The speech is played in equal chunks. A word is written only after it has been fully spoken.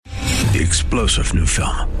The explosive new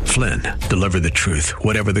film, Flynn, deliver the truth,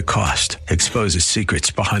 whatever the cost, exposes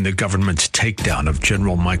secrets behind the government's takedown of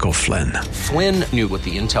General Michael Flynn. Flynn knew what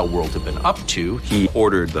the intel world had been up to. He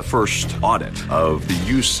ordered the first audit of the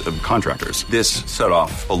use of contractors. This set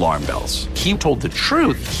off alarm bells. He told the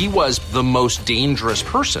truth. He was the most dangerous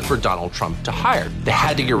person for Donald Trump to hire. They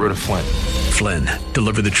had to get rid of Flynn. Flynn,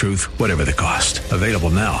 deliver the truth, whatever the cost. Available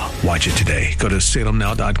now. Watch it today. Go to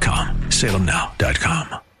salemnow.com.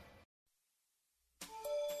 salemnow.com.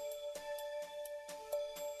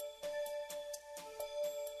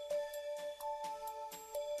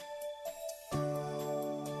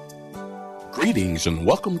 Greetings and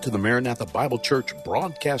welcome to the Maranatha Bible Church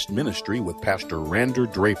broadcast ministry with Pastor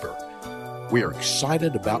Rander Draper. We are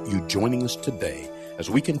excited about you joining us today as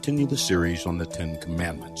we continue the series on the Ten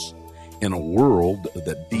Commandments. In a world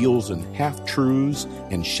that deals in half-truths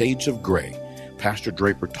and shades of gray, Pastor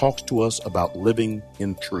Draper talks to us about living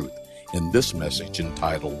in truth in this message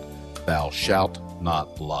entitled, Thou Shalt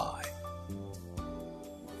Not Lie.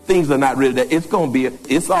 Things are not really that.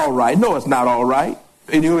 It's all right. No, it's not all right.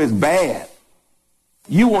 And it's bad.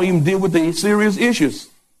 You won't even deal with the serious issues.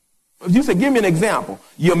 You say, give me an example.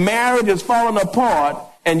 Your marriage is falling apart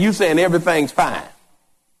and you saying everything's fine.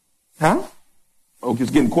 Huh? Oh, it's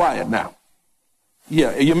getting quiet now.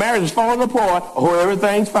 Yeah, your marriage is falling apart or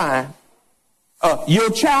everything's fine. Your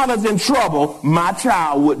child is in trouble. My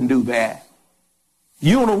child wouldn't do that.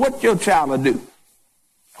 You don't know what your child will do.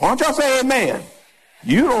 Why don't y'all say amen?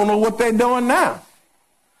 You don't know what they're doing now.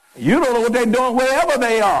 You don't know what they're doing wherever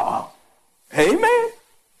they are. Amen.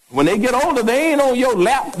 When they get older, they ain't on your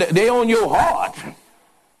lap. They on your heart.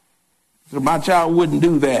 So my child wouldn't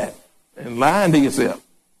do that. And lying to yourself.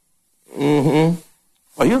 Well,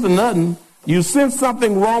 here's another. You sense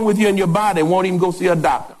something wrong with you in your body and won't even go see a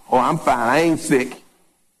doctor. Oh, I'm fine. I ain't sick.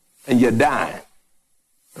 And you're dying.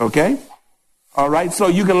 Okay? All right. So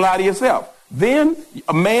you can lie to yourself. Then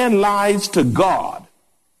a man lies to God.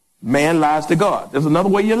 Man lies to God. There's another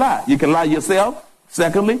way you lie. You can lie to yourself.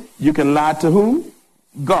 Secondly, you can lie to whom?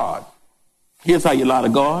 God. Here's how you lie to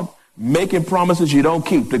God. Making promises you don't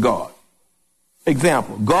keep to God.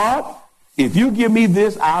 Example. God, if you give me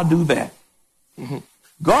this, I'll do that.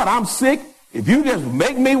 God, I'm sick. If you just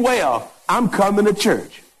make me well, I'm coming to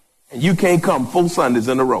church. And you can't come 4 Sundays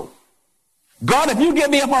in a row. God, if you get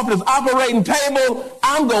me up off this operating table,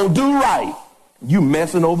 I'm going to do right. You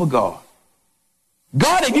messing over God.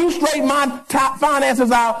 God, if you straighten my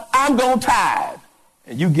finances out, I'm going to tithe.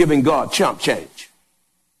 And you giving God chump change.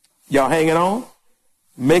 Y'all hanging on?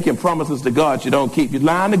 Making promises to God you don't keep. You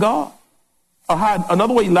lying to God? Or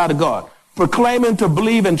another way you lie to God. Proclaiming to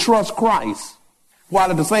believe and trust Christ, while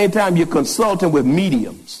at the same time you're consulting with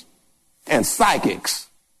mediums and psychics.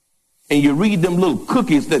 And you read them little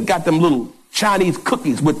cookies that got them little Chinese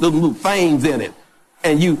cookies with them little things in it.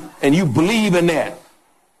 And you believe in that.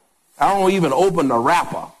 I don't even open the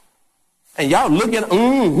wrapper. And y'all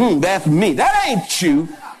looking, that's me. That ain't you.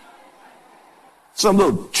 Some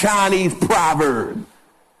little Chinese proverb.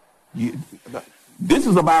 This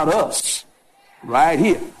is about us. Right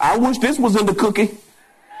here. I wish this was in the cookie.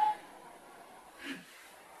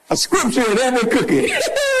 A scripture in every cookie.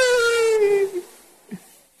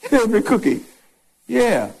 Every cookie.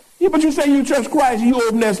 Yeah. But you say you trust Christ, you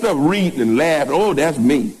open that stuff, reading and laughing. Oh, that's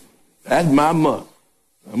me. That's my month.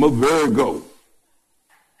 I'm a Virgo.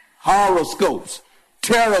 Horoscopes,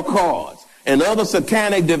 tarot cards, and other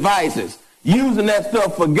satanic devices, using that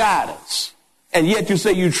stuff for guidance. And yet you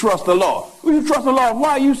say you trust the Lord. Well, you trust the Lord.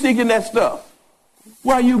 Why are you seeking that stuff?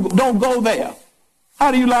 Why you don't go there?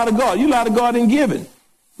 How do you lie to God? You lie to God in giving.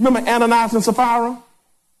 Remember Ananias and Sapphira?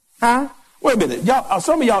 Huh? Wait a minute. Y'all,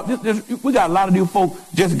 some of y'all, we got a lot of you folk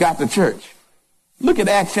just got to church. Look at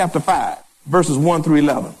Acts chapter 5, verses 1 through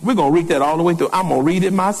 11. We're going to read that all the way through. I'm going to read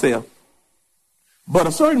it myself. But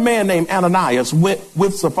a certain man named Ananias went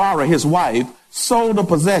with Sapphira, his wife, sold a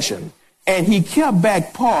possession, and he kept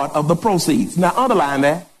back part of the proceeds. Now, underline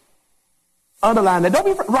that. Underline that. Don't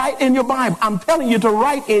be write in your Bible. I'm telling you to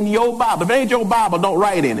write in your Bible. If it ain't your Bible, don't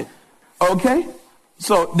write in it. Okay?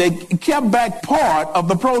 So they kept back part of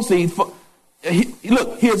the proceeds.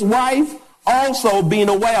 Look, his wife also being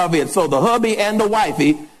aware of it. So the hubby and the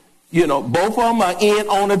wifey, both of them are in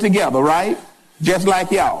on it together, right? Just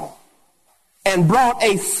like y'all. And brought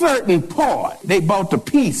a certain part. They brought the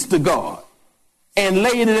piece to God and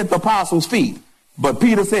laid it at the apostles' feet. But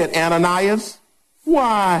Peter said, Ananias,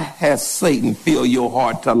 why has Satan filled your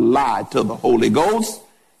heart to lie to the Holy Ghost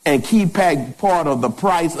and keep back part of the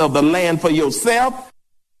price of the land for yourself?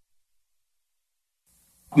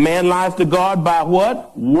 Man lies to God by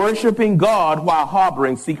what? Worshiping God while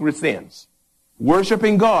harboring secret sins.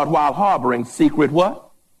 Worshiping God while harboring secret what?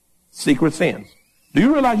 Secret sins. Do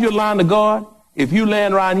you realize you're lying to God if you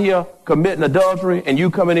laying around here committing adultery and you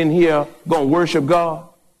coming in here going to worship God?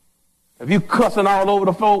 If you cussing all over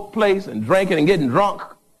the folk place and drinking and getting drunk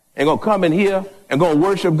and going to come in here and going to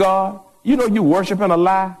worship God, you know you worshiping a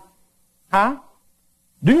lie? Huh?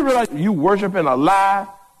 Do you realize you worshiping a lie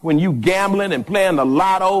when you gambling and playing the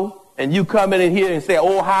lotto and you come in here and say,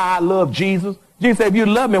 oh, how I love Jesus? Jesus said, if you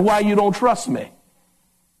love me, why you don't trust me?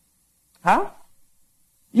 Huh?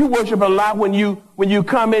 You worship a lie when you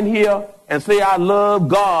come in here and say, I love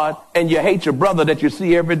God, and you hate your brother that you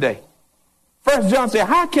see every day. 1 John said,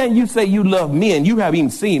 how can you say you love me and you haven't even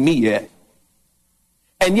seen me yet?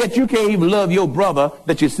 And yet you can't even love your brother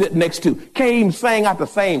that you sit next to. Can't even sing out the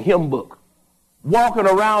same hymn book. Walking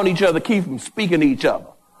around each other, keep from speaking to each other.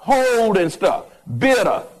 Holding stuff.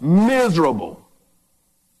 Bitter. Miserable.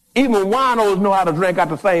 Even winos know how to drink out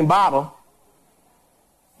the same bottle.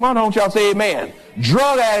 Why don't y'all say amen?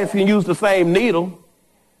 Drug addicts can use the same needle.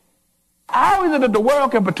 How is it that the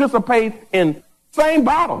world can participate in same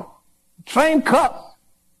bottle, same cup,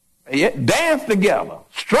 dance together,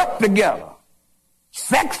 strut together,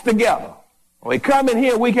 sex together? When we come in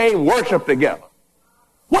here, we can't worship together.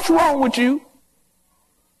 What's wrong with you?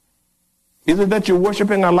 Is it that you're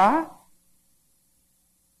worshiping a lie?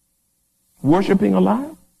 Worshiping a lie?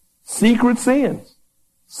 Secret sins.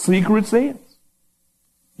 Secret sins.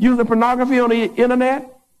 Using pornography on the internet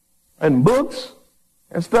and books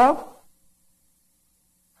and stuff.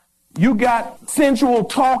 You got sensual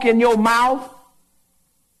talk in your mouth.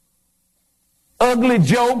 Ugly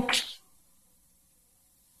jokes.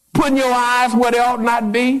 Putting your eyes where they ought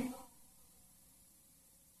not be.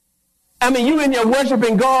 I mean, you in there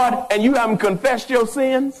worshiping God and you haven't confessed your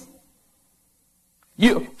sins.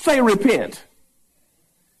 You say repent.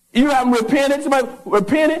 You haven't repented. Somebody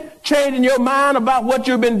repented, changing your mind about what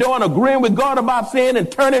you've been doing, agreeing with God about sin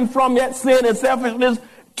and turning from that sin and selfishness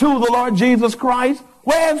to the Lord Jesus Christ.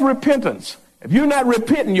 Where's repentance? If you're not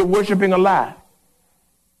repenting, you're worshiping a lie.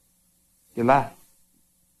 You lie.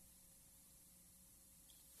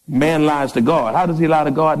 Man lies to God. How does he lie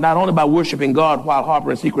to God? Not only by worshiping God while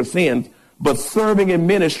harboring secret sins, but serving in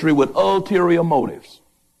ministry with ulterior motives.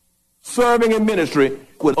 Serving in ministry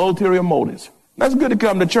with ulterior motives. That's good to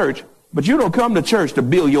come to church, but you don't come to church to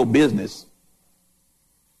build your business.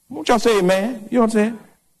 Won't y'all say amen? You know what I'm saying?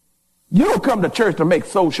 You don't come to church to make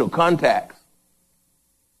social contacts.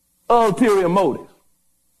 Ulterior motives.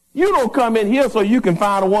 You don't come in here so you can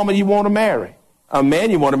find a woman you want to marry. A man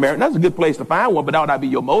you want to marry. That's a good place to find one, but that ought not be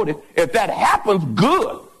your motive. If that happens,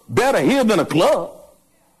 good. Better here than a club.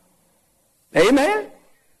 Amen?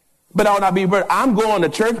 But that ought not be, I'm going to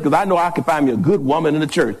church because I know I can find me a good woman in the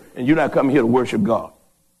church, and you're not coming here to worship God.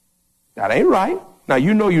 That ain't right. Now,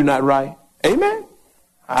 you know you're not right. Amen?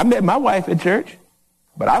 I met my wife at church,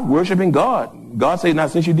 but I'm worshiping God. God said, now,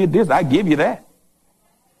 since you did this, I give you that.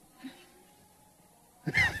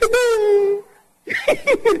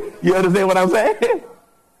 You understand what I'm saying?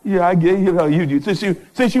 Yeah, I get you.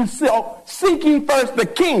 Since you seek ye first the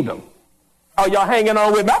kingdom. Oh, y'all hanging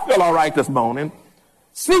on with me? I feel all right this morning.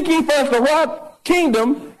 Seek ye first the what?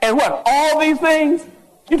 Kingdom and what? All these things?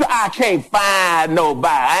 You say, I can't find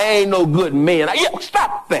nobody. I ain't no good men.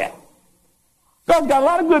 Stop that. God's got a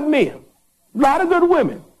lot of good men. A lot of good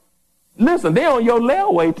women. Listen, they're on your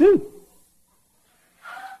layaway too.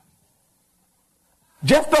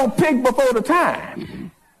 Just don't pick before the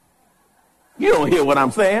time. You don't hear what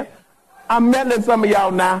I'm saying. I'm meddling some of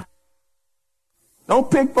y'all now.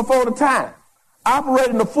 Don't pick before the time. Operate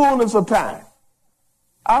in the fullness of time.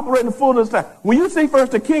 Operate in the fullness of time. When you seek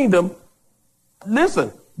first the kingdom,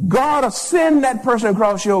 listen, God will send that person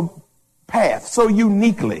across your path so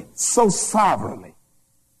uniquely, so sovereignly.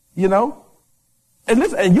 You know? And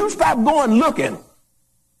listen, and you stop going looking.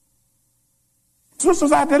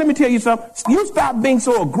 Sisters out there, let me tell you something. You stop being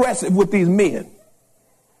so aggressive with these men.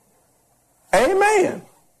 Amen.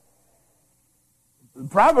 The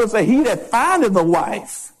Proverbs say, he that findeth a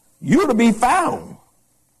wife, you're to be found.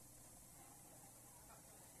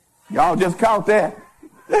 Y'all just caught that.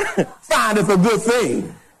 Findeth a good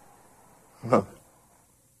thing.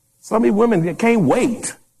 Some of these women can't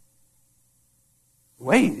wait.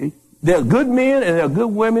 Wait. There are good men and there are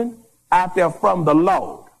good women out there from the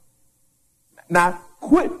Lord. Now,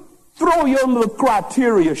 quit. Throw your little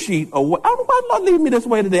criteria sheet away. I don't know why the Lord lead me this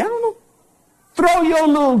way today. I don't know. Throw your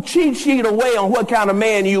little cheat sheet away on what kind of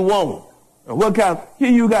man you want. What kind of, here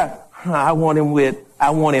you got, I want him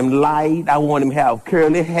light. I want him to have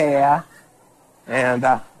curly hair. And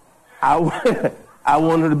I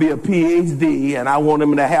want him to be a PhD. And I want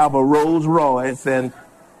him to have a Rolls Royce. And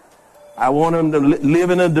I want them to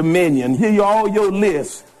live in a dominion. Here you all your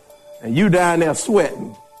lists, and you down there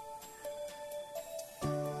sweating.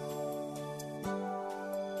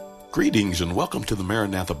 Greetings and welcome to the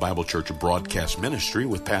Maranatha Bible Church Broadcast Ministry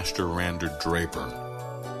with Pastor Rander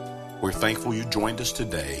Draper. We're thankful you joined us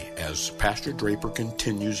today as Pastor Draper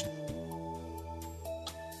continues.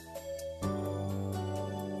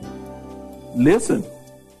 Listen,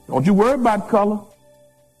 don't you worry about color.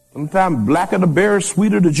 Sometimes blacker the berry,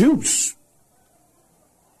 sweeter the juice.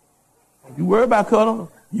 Don't you worry about color.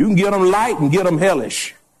 You can get them light and get them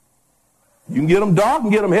hellish. You can get them dark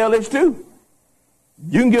and get them hellish too.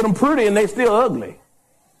 You can get them pretty and they still ugly.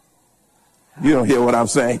 You don't hear what I'm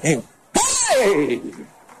saying. Hey!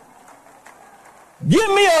 Give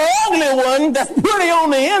me an ugly one that's pretty on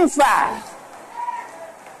the inside.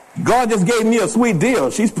 God just gave me a sweet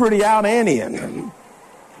deal. She's pretty out and in.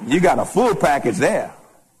 You got a full package there.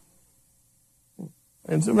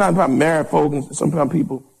 And sometimes I'm married folk and sometimes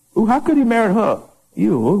people, ooh, how could he marry her?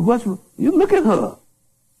 You look at her.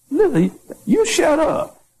 Listen, you shut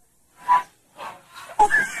up.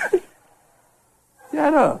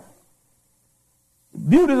 Shut up.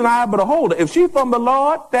 Beauty is an eye but a holder. If she's from the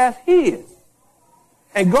Lord, that's his.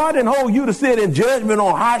 And God didn't hold you to sit in judgment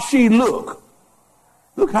on how she look.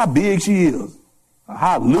 Look how big she is. Or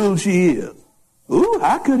how little she is. Ooh,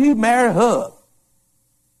 how could he marry her?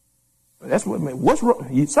 That's what, man. What's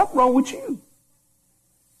wrong? Something wrong with you.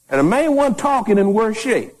 And the main one talking in worse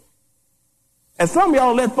shape. And some of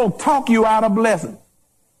y'all let folk talk you out of blessing.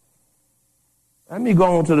 Let me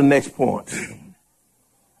go on to the next point.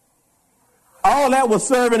 All that was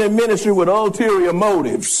serving in ministry with ulterior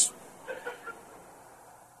motives.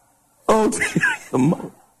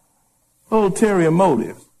 Ulterior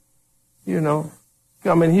motives. You know,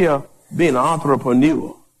 coming here being an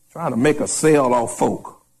entrepreneur, trying to make a sale off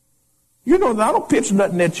folk. You know, I don't pitch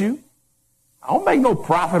nothing at you. I don't make no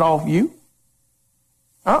profit off you.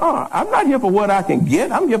 I'm not here for what I can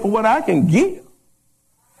get. I'm here for what I can give.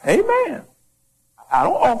 Amen. I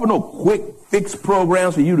don't offer no quick fix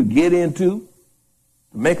programs for you to get into,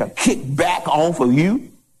 to make a kickback off of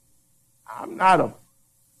you. I'm not a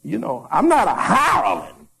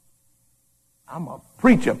hireling. I'm a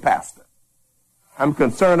preacher pastor. I'm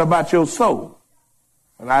concerned about your soul.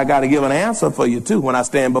 And I got to give an answer for you too when I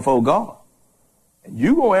stand before God. And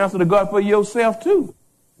you going to answer to God for yourself too.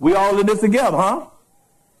 We all in this together, huh?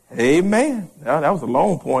 Amen. Now, that was a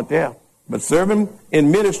long point there. But serving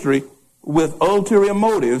in ministry with ulterior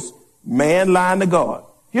motives, man lying to God.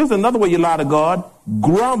 Here's another way you lie to God: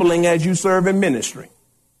 grumbling as you serve in ministry.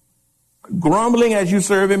 Grumbling as you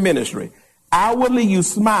serve in ministry. Outwardly you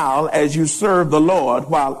smile as you serve the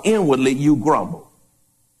Lord, while inwardly you grumble.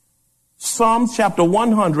 Psalms chapter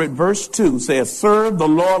 100 verse 2 says, serve the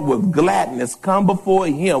Lord with gladness, come before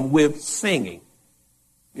him with singing.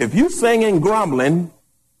 If you singing grumbling,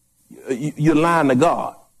 you're lying to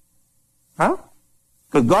God. Huh?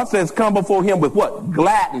 Because God says come before him with what?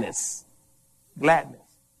 Gladness. Gladness.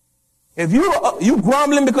 If you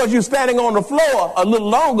grumbling because you're standing on the floor a little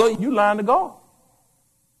longer, you lying to God.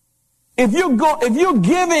 If you're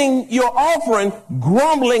giving your offering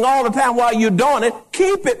grumbling all the time while you're doing it,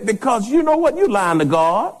 keep it, because you know what? You're lying to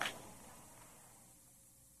God.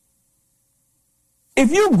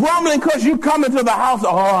 If you're grumbling because you come into the house,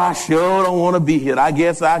 oh, I sure don't want to be here. I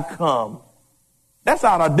guess I come. That's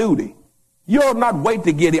out of duty. You ought not wait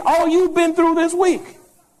to get here. All you've been through this week.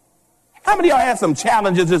 How many of y'all had some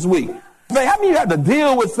challenges this week? How many of you had to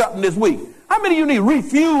deal with something this week? How many of you need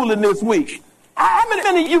refueling this week? How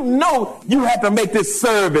many of you know you had to make this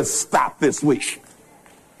service stop this week?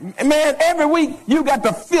 Man, every week you got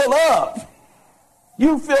to fill up.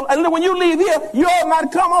 And when you leave here, you ought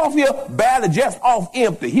not come off here barely just off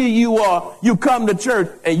empty. Here you are, you come to church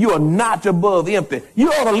and you are not above empty.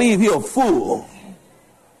 You ought to leave here full.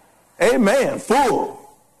 Amen, full.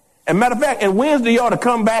 And matter of fact, and Wednesday you ought to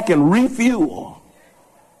come back and refuel.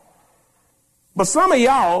 But some of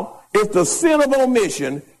y'all, it's the sin of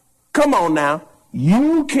omission. Come on now.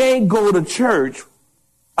 You can't go to church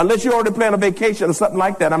unless you already plan a vacation or something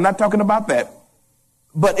like that. I'm not talking about that.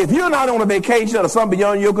 But if you're not on a vacation or something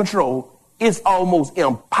beyond your control, it's almost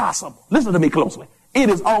impossible. Listen to me closely. It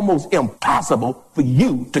is almost impossible for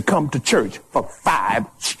you to come to church for 5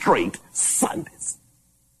 straight Sundays.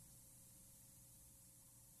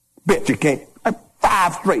 Bet you can't.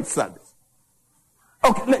 5 straight Sundays.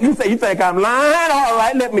 Okay, you think I'm lying? All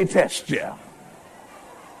right, let me test you.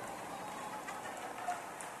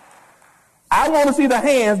 I want to see the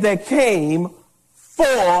hands that came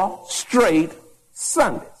 4 straight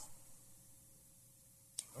Sundays.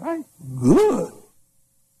 All right, good.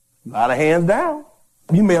 A lot of hands down.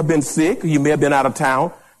 You may have been sick, or you may have been out of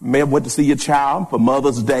town, may have went to see your child for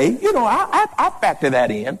Mother's Day. You know, I factor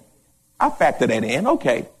that in.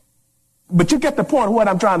 Okay. But you get the point of what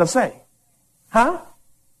I'm trying to say. Huh?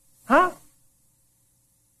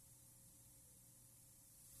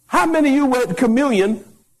 How many of you were at communion,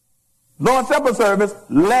 Lord's Supper service,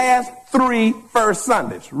 last 3 first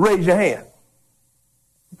Sundays? Raise your hand.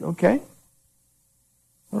 Okay.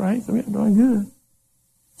 All right, some of y'all doing good.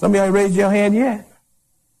 Some of y'all raised your hand yet.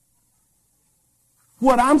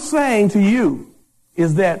 What I'm saying to you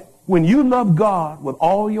is that when you love God with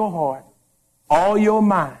all your heart, all your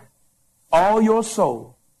mind, all your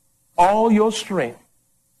soul, all your strength,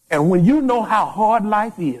 and when you know how hard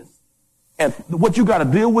life is, and what you got to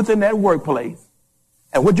deal with in that workplace,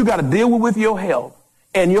 and what you got to deal with your health,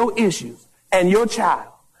 and your issues, and your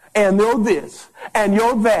child, and your this, and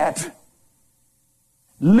your that,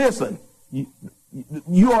 listen,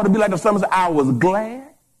 you ought to be like the psalmist. I was glad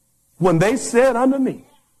when they said unto me,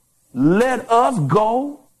 let us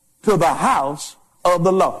go to the house of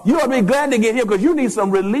the Lord. You ought to be glad to get here because you need some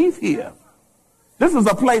relief here. This is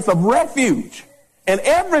a place of refuge. And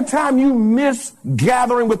every time you miss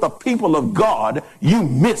gathering with the people of God, you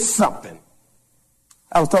miss something.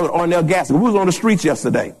 I was talking to Ornell Gaston. We was on the streets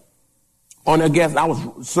yesterday. Ornell Gaston, I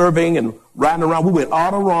was surveying and riding around. We went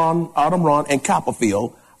Autumn Run, and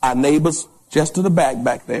Copperfield, our neighbors just to the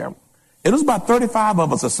back there. It was about 35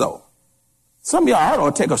 of us or so. Some of y'all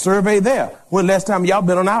ought to take a survey there. When last time y'all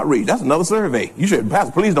been on outreach? That's another survey. You should,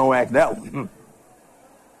 Pastor, please don't ask that one.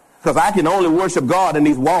 Because I can only worship God in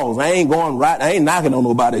these walls. I ain't going right. I ain't knocking on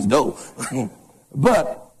nobody's door.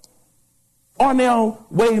 But Ornell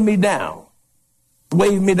waved me down.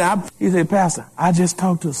 He said, Pastor, I just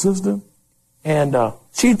talked to a sister, and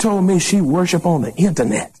she told me she worship on the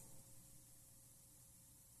internet.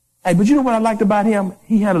 Hey, but you know what I liked about him?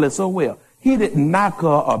 He handled it so well. He didn't knock her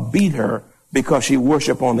or beat her because she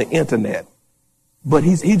worship on the internet. But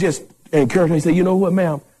he just encouraged her. He said, you know what,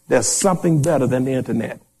 ma'am? There's something better than the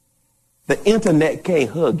internet. The internet can't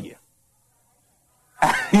hug you.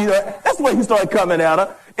 You know, that's why he started coming at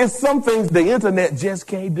her. It's some things the internet just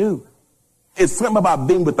can't do. It's something about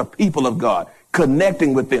being with the people of God,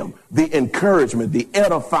 connecting with them, the encouragement, the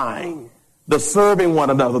edifying, the serving one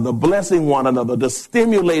another, the blessing one another, the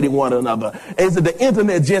stimulating one another. And so the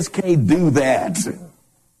internet just can't do that.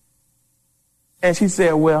 And she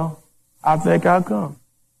said, well, I think I'll come.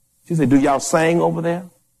 She said, do y'all sing over there?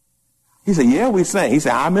 He said, yeah, we sing. He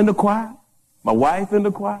said, I'm in the choir. My wife in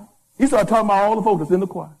the choir. He started talking about all the folks that's in the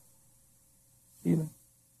choir. You know?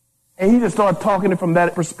 And he just started talking it from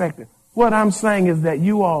that perspective. What I'm saying is that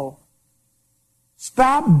you all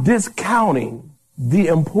stop discounting the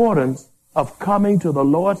importance of coming to the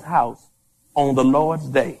Lord's house on the Lord's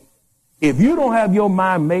day. If you don't have your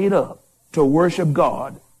mind made up to worship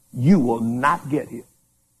God, you will not get here.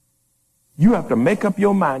 You have to make up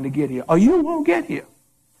your mind to get here, or you won't get here.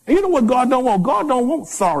 And you know what God don't want? God don't want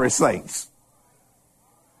sorry saints.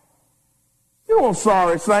 You don't want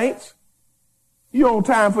sorry saints. You on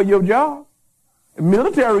time for your job. In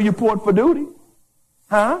military, you report for duty.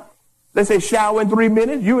 Huh? They say shower in 3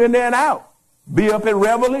 minutes, you in there and out. Be up in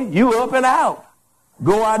reveille, you up and out.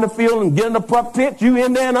 Go out in the field and get in the pup tent, you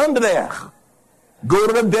in there and under there. Go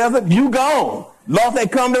to the desert, you gone. Lord, they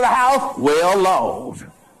come to the house, well,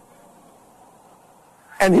 Lord.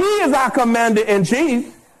 And he is our commander in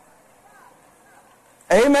chief.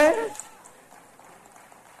 Amen.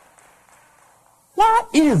 Why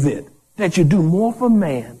is it that you do more for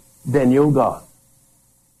man than your God?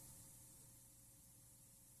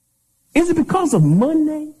 Is it because of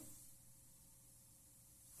money?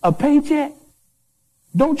 A paycheck?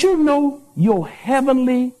 Don't you know your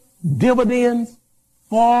heavenly dividends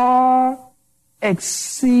far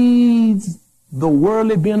exceeds the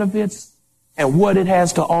worldly benefits and what it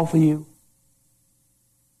has to offer you?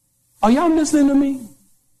 Are y'all listening to me?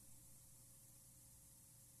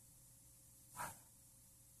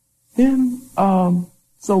 Then,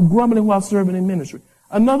 so grumbling while serving in ministry.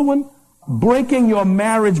 Another one, breaking your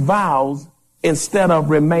marriage vows instead of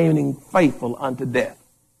remaining faithful unto death.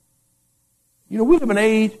 You know, we live in an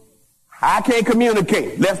age, I can't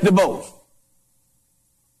communicate, let's divorce.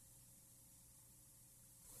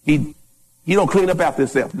 He don't clean up after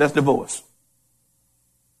himself, let's divorce.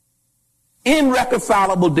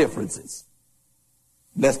 Irreconcilable differences,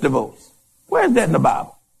 let's divorce. Where's that in the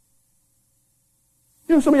Bible?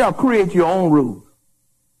 You know, some of y'all create your own rules.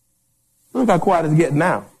 Look how quiet it's getting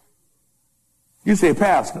now. You say,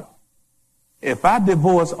 Pastor, if I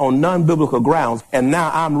divorce on non-biblical grounds and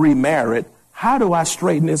now I'm remarried, how do I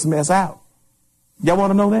straighten this mess out? Y'all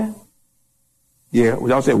want to know that? Yeah. Well,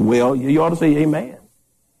 y'all say, well, you ought to say amen.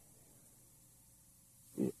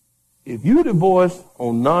 if you divorce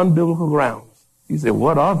on non-biblical grounds, you say,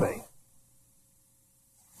 what are they?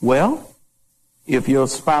 Well, if your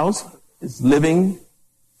spouse is living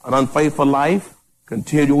an unfaithful life,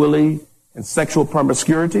 continually in sexual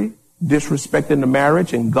promiscuity, disrespecting the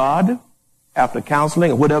marriage and God, after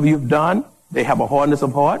counseling and whatever you've done, they have a hardness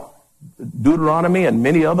of heart. Deuteronomy and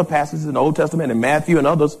many other passages in the Old Testament and Matthew and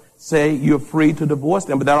others say you're free to divorce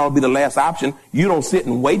them, but that ought to be the last option. You don't sit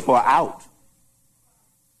and wait for an out.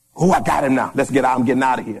 Oh, I got him now. Let's get out. I'm getting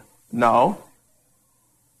out of here. No.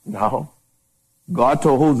 God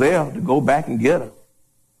told Hosea to go back and get her.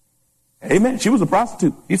 Amen. She was a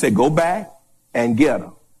prostitute. He said, go back and get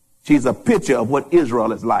her. She's a picture of what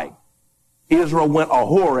Israel is like. Israel went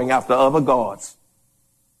a-whoring after other gods.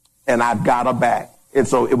 And I got her back. And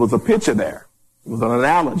so it was a picture there. It was an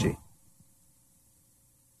analogy.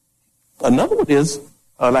 Another one is,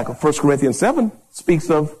 like 1 Corinthians 7 speaks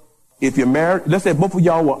of, if you're married, let's say both of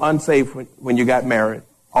y'all were unsaved when you got married.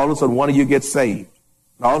 All of a sudden, one of you gets saved.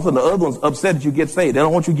 And all of a sudden, the other one's upset that you get saved. They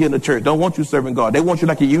don't want you getting to church. They don't want you serving God. They want you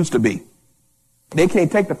like you used to be. They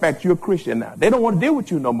can't take the fact you're a Christian now. They don't want to deal with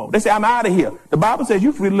you no more. They say, I'm out of here. The Bible says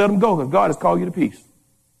you're free to let them go because God has called you to peace.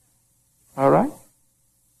 All right?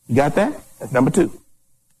 You got that? That's number 2.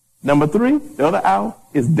 Number 3, the other out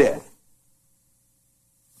is death.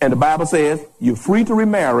 And the Bible says you're free to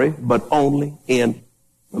remarry, but only in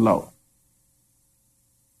the Lord.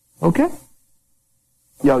 Okay?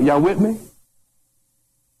 Y'all with me?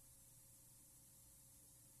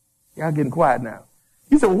 Y'all getting quiet now.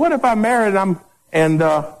 You said, well, what if I married and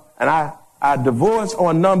I divorce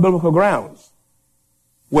on non-biblical grounds?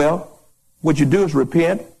 Well, what you do is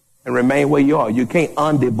repent and remain where you are. You can't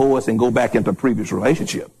undivorce and go back into a previous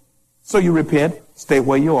relationship. So you repent, stay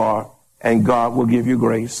where you are, and God will give you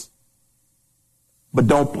grace. But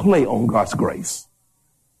don't play on God's grace.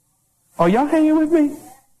 Are y'all hanging with me?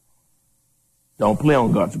 Don't play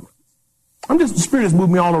on God's grace. The Spirit has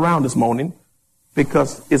moved me all around this morning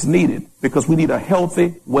because it's needed, because we need a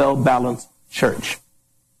healthy, well-balanced church.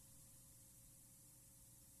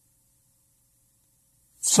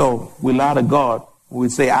 So we lie to God when we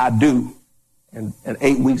say, I do, and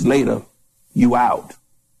 8 weeks later, you out.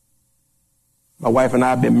 My wife and I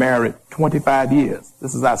have been married 25 years.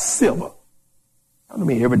 This is our silver. I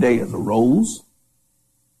mean, every day is a rose.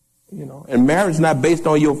 You know, and marriage is not based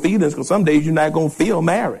on your feelings, because some days you're not going to feel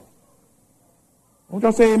married. Won't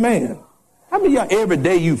y'all say amen? How many of y'all every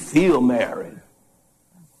day you feel married?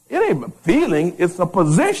 It ain't a feeling, it's a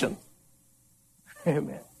position.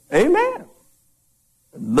 Amen. Amen.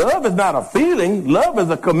 Love is not a feeling. Love is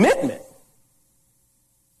a commitment.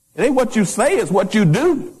 It ain't what you say, it's what you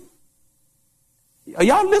do. Are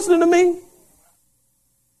y'all listening to me?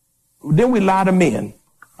 Then we lie to men.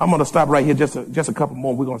 I'm going to stop right here, just a couple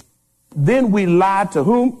more. Then we lie to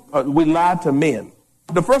whom? We lie to men.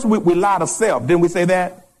 The first we lie to self. Didn't we say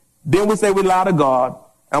that? Then we say we lie to God.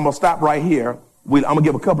 I'm going to stop right here. I'm going to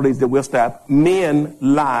give a couple of these that we'll stop. Men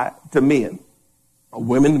lie to men.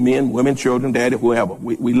 Women, men, women, children, daddy, whoever.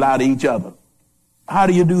 We lie to each other. How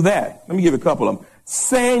do you do that? Let me give you a couple of them.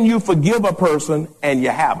 Saying you forgive a person and you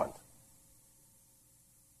haven't.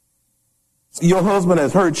 Your husband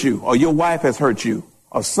has hurt you, or your wife has hurt you,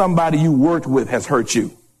 or somebody you worked with has hurt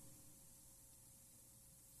you.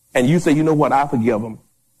 And you say, you know what, I forgive them,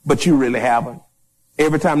 but you really haven't.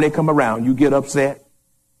 Every time they come around, you get upset.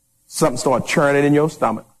 Something starts churning in your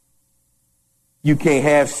stomach. You can't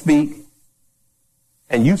half speak.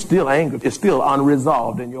 And you still angry. It's still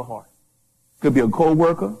unresolved in your heart. It could be a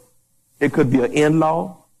co-worker. It could be an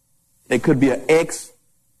in-law. It could be an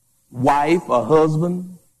ex-wife, a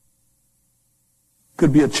husband.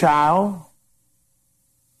 Could be a child.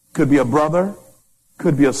 Could be a brother.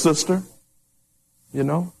 Could be a sister. You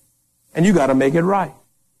know? And you got to make it right.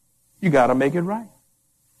 You got to make it right.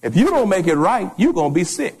 If you don't make it right, you're going to be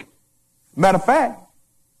sick. Matter of fact,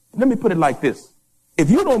 let me put it like this. If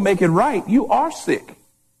you don't make it right, you are sick.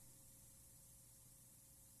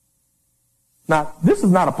 Now, this is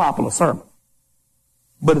not a popular sermon,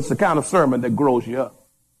 but it's the kind of sermon that grows you up.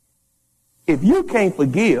 If you can't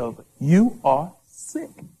forgive, you are sick.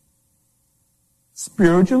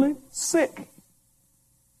 Spiritually sick.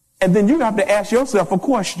 And then you have to ask yourself a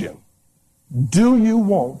question. Do you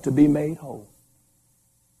want to be made whole?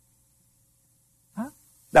 Huh?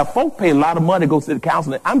 Now, folk pay a lot of money to go to the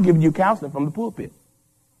counseling. I'm giving you counseling from the pulpit.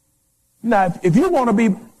 Now, if you want to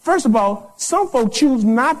be, first of all, some folk choose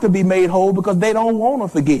not to be made whole because they don't want to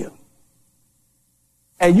forgive.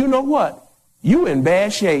 And you know what? You in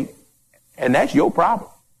bad shape, and that's your problem.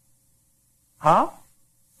 Huh?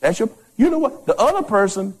 You know what? The other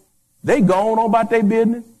person, they going on about their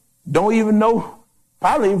business, don't even know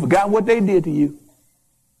Probably even forgot what they did to you.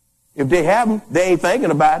 If they haven't, they ain't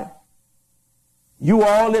thinking about it. You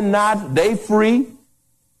all in knots, they free,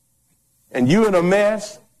 and you in a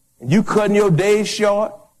mess, and you cutting your days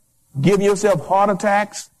short, giving yourself heart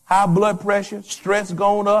attacks, high blood pressure, stress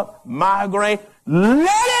going up, migraine. Let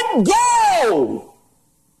it go!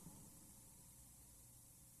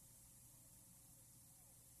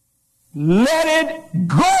 Let it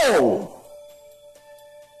go!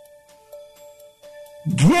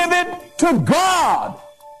 Give it to God!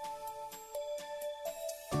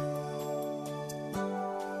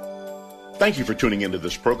 Thank you for tuning into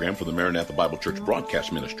this program for the Maranatha Bible Church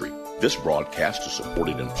Broadcast Ministry. This broadcast is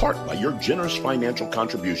supported in part by your generous financial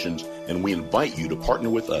contributions, and we invite you to partner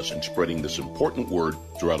with us in spreading this important word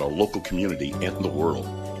throughout our local community and the world.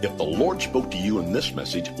 If the Lord spoke to you in this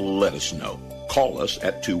message, let us know. Call us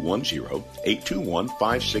at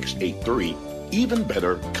 210-821-5683. Even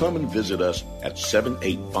better, come and visit us at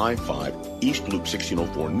 7855 East Loop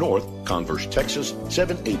 1604 North, Converse, Texas,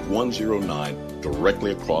 78109,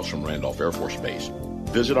 directly across from Randolph Air Force Base.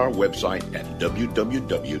 Visit our website at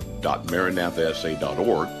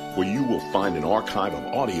www.maranathasa.org, where you will find an archive of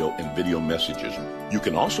audio and video messages. You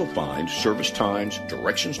can also find service times,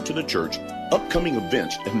 directions to the church, upcoming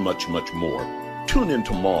events, and much, much more. Tune in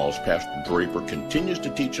tomorrow as Pastor Draper continues to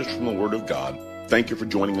teach us from the Word of God. Thank you for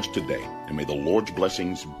joining us today, and may the Lord's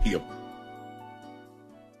blessings be upon you.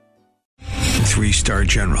 3-star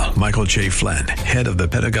General Michael J. Flynn, head of the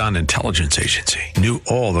Pentagon Intelligence Agency, knew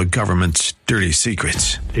all the government's dirty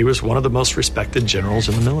secrets. He was one of the most respected generals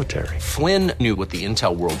in the military. Flynn knew what the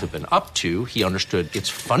intel world had been up to. He understood its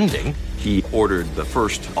funding. He ordered the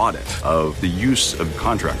first audit of the use of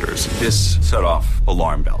contractors. This set off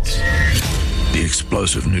alarm bells. The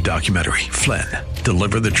explosive new documentary, Flynn,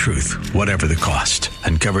 Deliver the Truth, Whatever the Cost,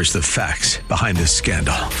 uncovers the facts behind this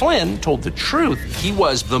scandal. Flynn told the truth. He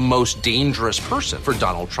was the most dangerous person for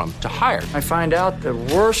Donald Trump to hire. I find out the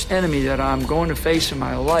worst enemy that I'm going to face in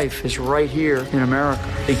my life is right here in America.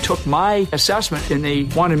 They took my assessment and they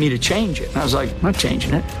wanted me to change it. And I was like, I'm not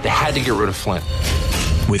changing it. They had to get rid of Flynn.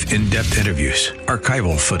 With in-depth interviews,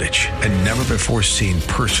 archival footage, and never-before-seen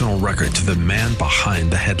personal records of the man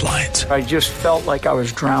behind the headlines. I just felt like I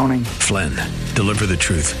was drowning. Flynn, Deliver the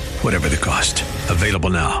Truth, Whatever the Cost.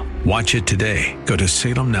 Available now. Watch it today. Go to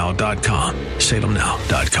salemnow.com.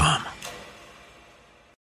 salemnow.com.